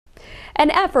An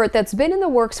effort that's been in the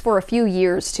works for a few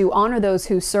years to honor those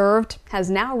who served has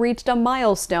now reached a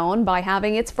milestone by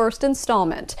having its first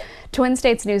installment. Twin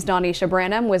States News' Donisha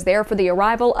Branham was there for the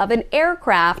arrival of an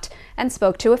aircraft and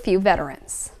spoke to a few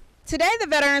veterans. Today, the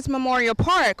Veterans Memorial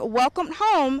Park welcomed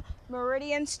home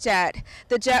Meridian's jet.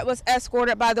 The jet was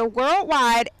escorted by the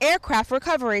Worldwide Aircraft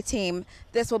Recovery Team.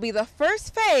 This will be the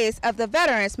first phase of the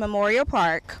Veterans Memorial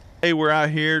Park. Hey, we're out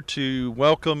here to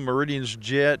welcome Meridian's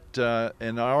jet,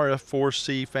 an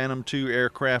RF-4C Phantom II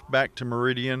aircraft back to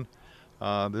Meridian.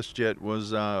 This jet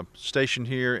was stationed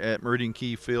here at Meridian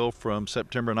Key Field from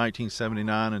September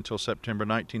 1979 until September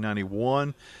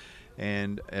 1991.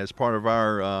 And as part of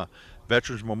our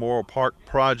Veterans Memorial Park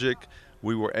project,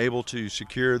 we were able to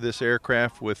secure this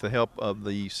aircraft with the help of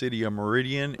the city of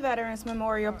Meridian. Veterans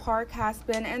Memorial Park has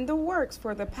been in the works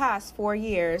for the past 4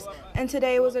 years, and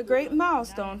today was a great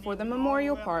milestone for the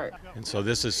Memorial Park. And so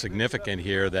this is significant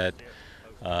here that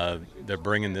they're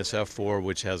bringing this F4,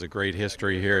 which has a great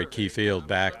history here at Key Field,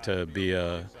 back to be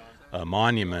a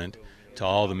monument to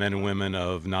all the men and women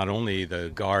of not only the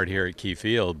Guard here at Key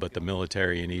Field, but the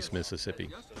military in East Mississippi.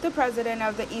 The president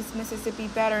of the East Mississippi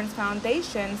Veterans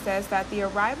Foundation says that the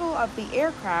arrival of the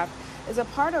aircraft is a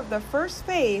part of the first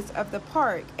phase of the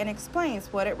park and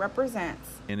explains what it represents.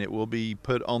 And it will be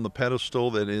put on the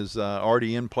pedestal that is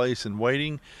already in place and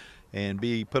waiting, and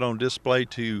be put on display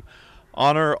to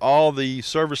honor all the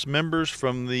service members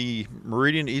from the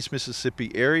Meridian, East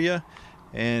Mississippi area,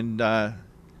 and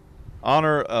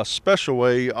honor a special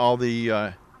way all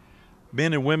the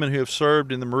men and women who have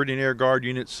served in the Meridian Air Guard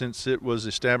unit since it was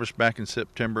established back in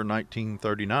September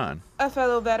 1939. A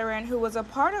fellow veteran who was a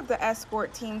part of the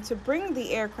escort team to bring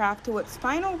the aircraft to its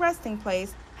final resting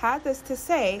place had this to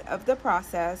say of the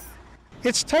process.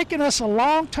 It's taken us a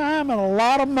long time and a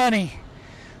lot of money.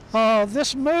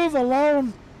 This move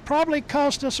alone probably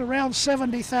cost us around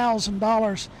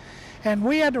 $70,000, and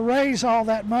we had to raise all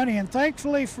that money, and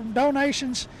thankfully from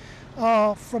donations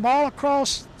from all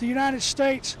across the United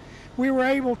States, we were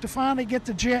able to finally get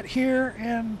the jet here,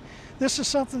 and this is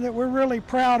something that we're really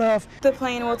proud of. The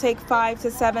plane will take 5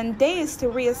 to 7 days to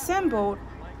reassemble,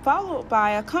 followed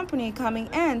by a company coming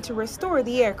in to restore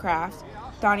the aircraft.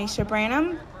 Donisha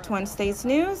Branham, Twin States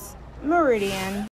News, Meridian.